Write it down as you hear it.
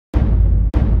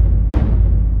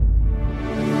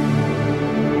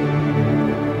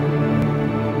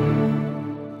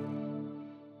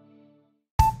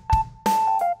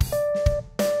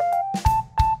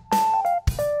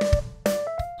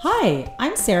Hi,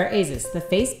 I'm Sarah Azis, the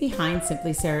face behind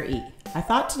Simply Sarah E. I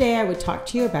thought today I would talk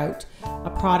to you about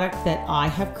a product that I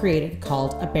have created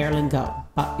called a Berlingot.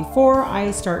 But before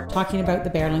I start talking about the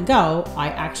Berlingot, I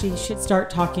actually should start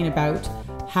talking about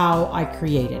how I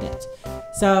created it.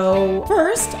 So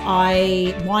first,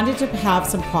 I wanted to have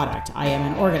some product. I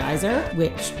am an organizer,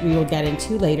 which we will get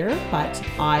into later, but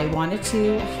I wanted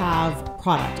to have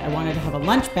product. I wanted to have a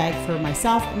lunch bag for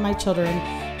myself and my children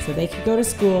so they could go to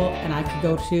school and I could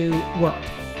go to work.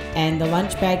 And the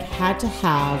lunch bag had to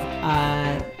have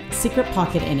a secret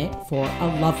pocket in it for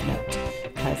a love note,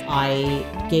 because I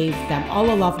gave them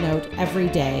all a love note every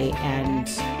day, and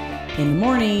in the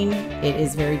morning it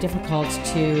is very difficult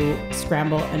to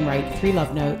scramble and write 3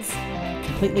 love notes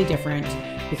completely different,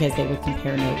 because they would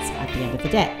compare notes at the end of the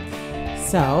day.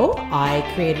 So I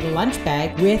created a lunch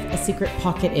bag with a secret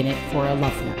pocket in it for a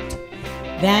love note.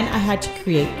 Then I had to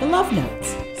create the love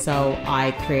notes. So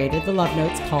I created the love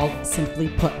notes called Simply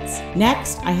Puts.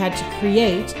 Next, I had to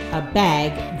create a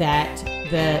bag that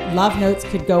the love notes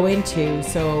could go into,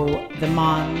 so the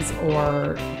moms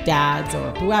or dads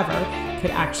or whoever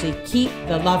could actually keep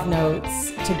the love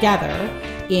notes together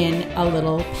in a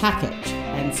little package.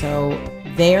 And so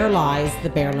there lies the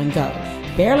Berlingot.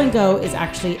 Berlingot is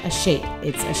actually a shape.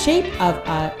 It's a shape of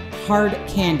a hard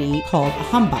candy called a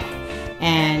humbug.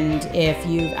 And if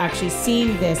you've actually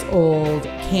seen this old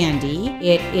candy,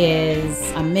 it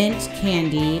is a mint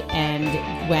candy, and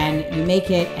when you make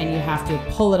it and you have to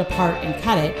pull it apart and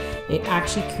cut it, it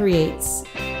actually creates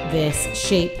this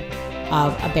shape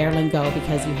of a Berlingot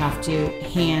because you have to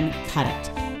hand cut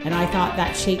it. And I thought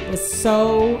that shape was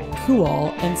so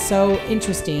cool and so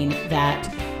interesting that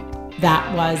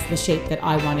that was the shape that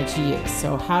I wanted to use.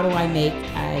 So how do I make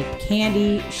a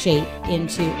candy shape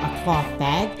into a cloth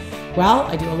bag? Well,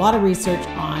 I do a lot of research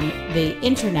on the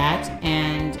internet,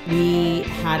 and we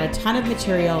had a ton of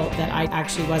material that I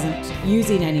actually wasn't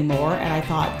using anymore, and I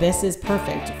thought this is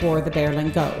perfect for the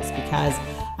Berlingots because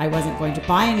I wasn't going to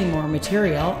buy any more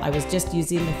material. I was just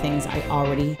using the things I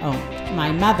already owned.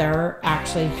 My mother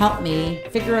actually helped me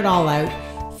figure it all out,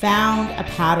 found a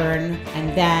pattern,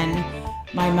 and then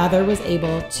my mother was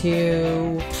able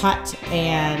to cut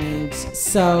and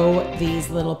sew these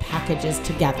little packages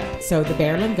together. So the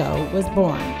Berlingot was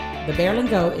born. The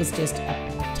Berlingot is just a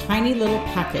tiny little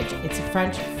package. It's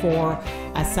French for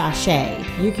a sachet.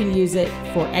 You can use it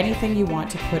for anything you want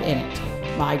to put in it.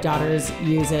 My daughters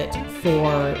use it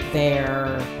for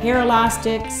their hair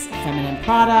elastics, feminine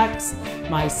products.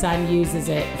 My son uses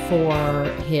it for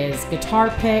his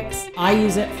guitar picks. I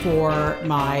use it for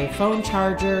my phone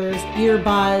chargers,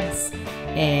 earbuds,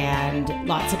 and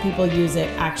lots of people use it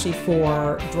actually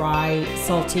for dry,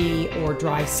 salty, or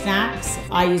dry snacks.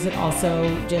 I use it also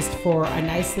just for a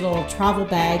nice little travel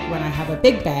bag when I have a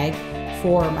big bag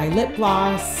for my lip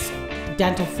gloss,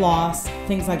 dental floss,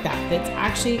 things like that. It's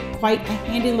actually quite a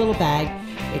handy little bag.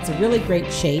 It's a really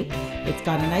great shape. It's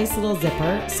got a nice little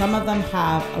zipper. Some of them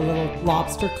have a little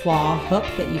lobster claw hook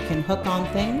that you can hook on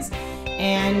things.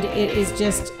 And it is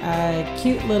just a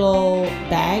cute little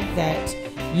bag that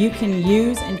you can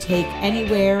use and take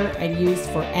anywhere and use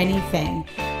for anything.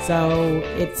 So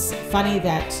it's funny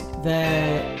that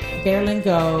the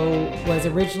Berlingot was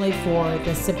originally for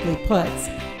the Simply Puts,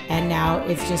 and now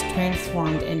it's just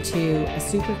transformed into a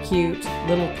super cute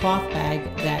little cloth bag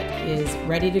that is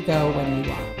ready to go when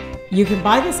you are. You can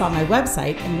buy this on my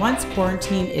website, and once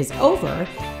quarantine is over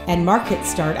and markets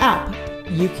start up,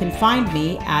 you can find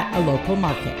me at a local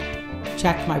market.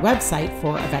 Check my website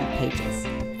for event pages.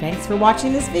 Thanks for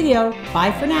watching this video.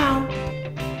 Bye for now.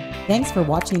 Thanks for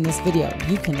watching this video.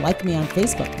 You can like me on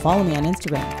Facebook, follow me on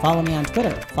Instagram, follow me on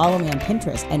Twitter, follow me on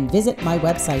Pinterest, and visit my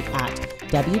website at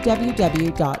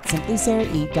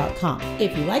www.simplysarahe.com.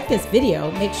 If you like this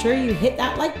video, make sure you hit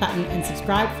that like button and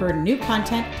subscribe for new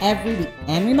content every week.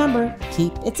 And remember,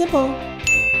 keep it simple.